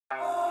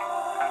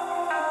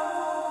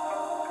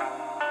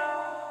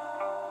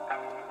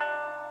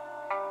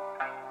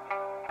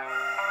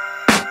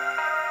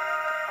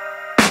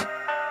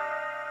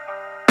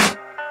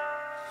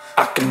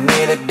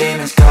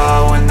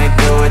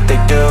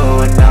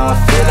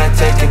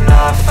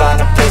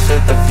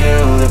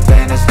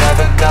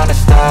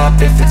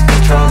if it's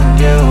controlling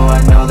you. I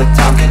know that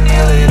time can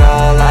heal it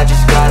all. I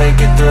just gotta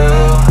get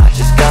through, I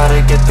just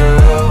gotta get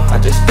through, I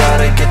just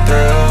gotta get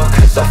through.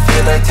 Cause I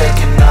feel like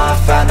taking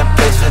off, find a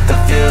place with a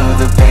view.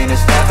 The pain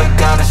is never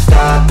gonna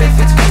stop if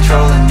it's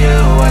controlling you.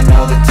 I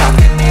know that time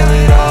can heal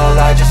it all.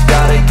 I just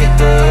gotta get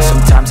through.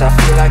 Sometimes I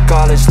feel like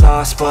all is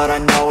lost, but I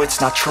know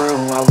it's not true.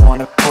 I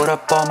wanna put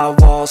up all my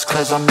walls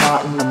cause I'm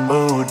not in the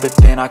mood, but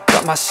then I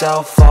cut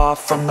myself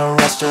off from the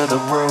rest of the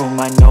room.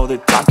 I know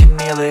that time can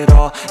heal it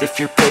all if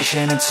you're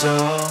patient and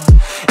soon.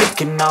 It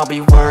can all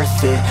be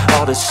worth it,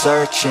 all the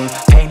searching.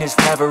 Pain is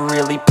never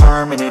really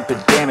permanent,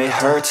 but damn it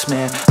hurts,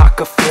 man. I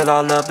could feel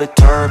all of the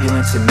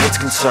turbulence and it's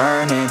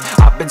concerning.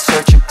 I've been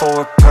searching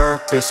for a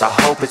purpose, I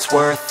hope it's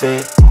worth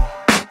it.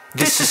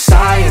 This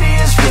society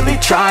is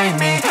really trying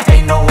me.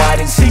 Ain't no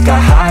hide and seek, I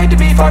hide to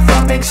be far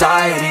from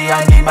anxiety.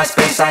 I need my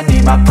space, I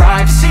need my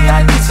privacy,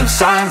 I need some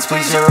silence,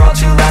 please. You're all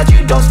too loud,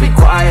 you don't speak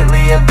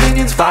quietly.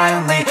 Opinions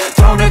violently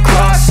thrown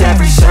across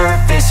every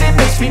surface, it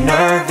makes me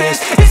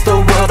nervous. Is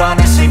the world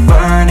honestly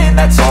burning?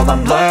 That's all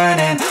I'm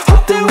learning.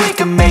 Hope that we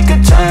can make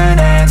a turn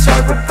and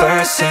start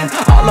reversing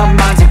all our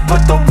minds and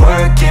put the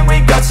work in.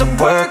 We got some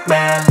work,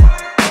 man.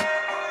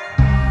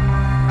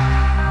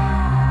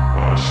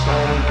 I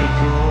started to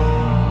do.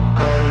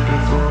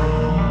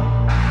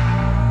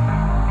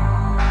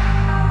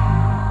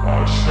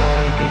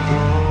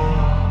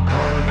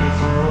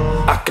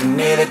 I can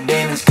hear the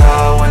demons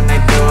call when they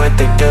do what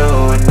they do.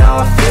 And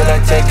now I feel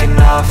like taking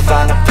off,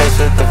 find a place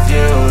with a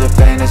view. The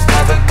pain is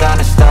never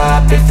gonna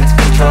stop if it's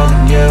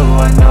controlling you.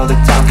 I know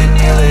that time can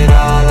heal it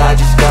all. I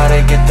just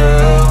gotta get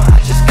through, I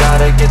just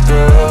gotta get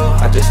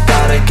through, I just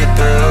gotta get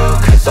through.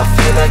 Cause I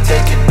feel like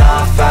taking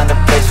off, find a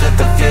place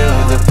with a view.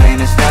 The pain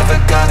is never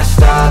gonna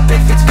stop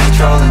if it's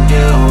controlling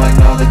you. I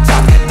know that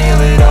time can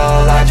heal it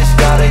all. I just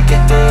gotta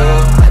get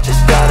through, I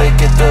just gotta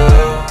get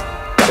through.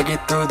 Gotta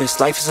get through this,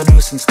 life is a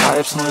nuisance, tie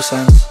up some loose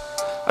ends.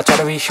 I try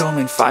to be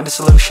human, find a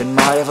solution,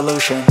 my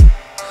evolution.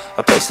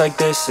 A place like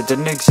this, it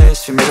didn't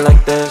exist, we made it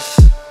like this.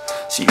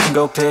 So you can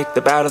go pick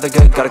the bad or the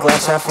good, got a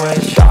glass halfway.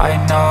 I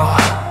know,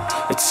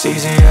 it's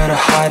easier to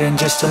hide than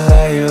just to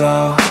lay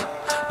low.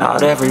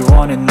 Not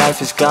everyone in life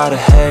has got a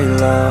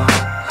halo.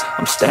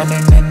 I'm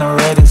standing in the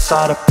red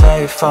inside a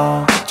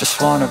payphone.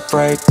 Just wanna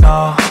break,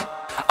 no,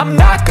 I'm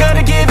not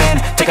gonna give in.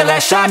 Take a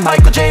last shot,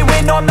 Michael J.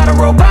 Win. No, I'm not a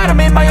robot, I'm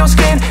in my own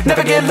skin.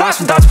 Never get lost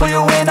when thoughts pull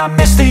you in. I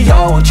miss the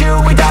old you,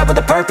 we died with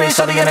a purpose.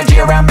 All the energy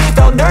around me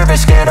felt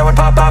nervous, scared I would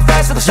pop out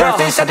fast to the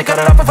surface. Had to cut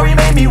it off before you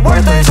made me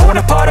worthless. Torn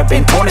apart, I've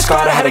been torn and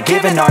scarred. I had a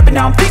given art, but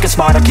now I'm thinking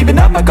smart. I'm keeping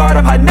up my guard,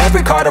 I'm hiding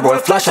every card. A royal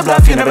flush of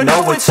love, you never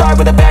know what's hard.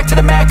 With a back to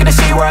the mat, gonna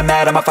see where I'm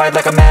at. I'ma fight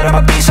like I'm mad,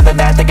 I'ma be something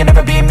that they can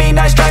never be me.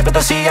 Nice try, but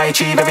they'll see I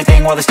achieve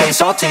everything while they stay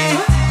salty.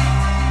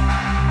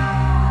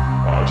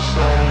 I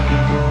started to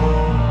go.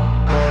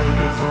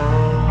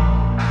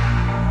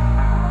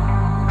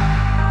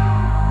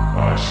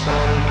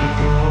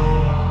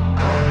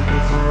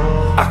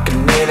 I can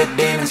hear the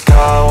demons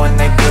call when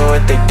they do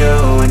what they do.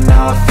 And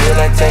now I feel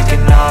like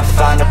taking off,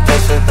 find a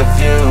place with a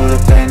view. The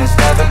pain is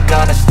never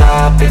gonna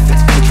stop if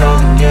it's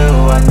controlling you.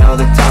 I know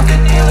that time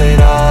can heal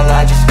it all.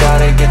 I just got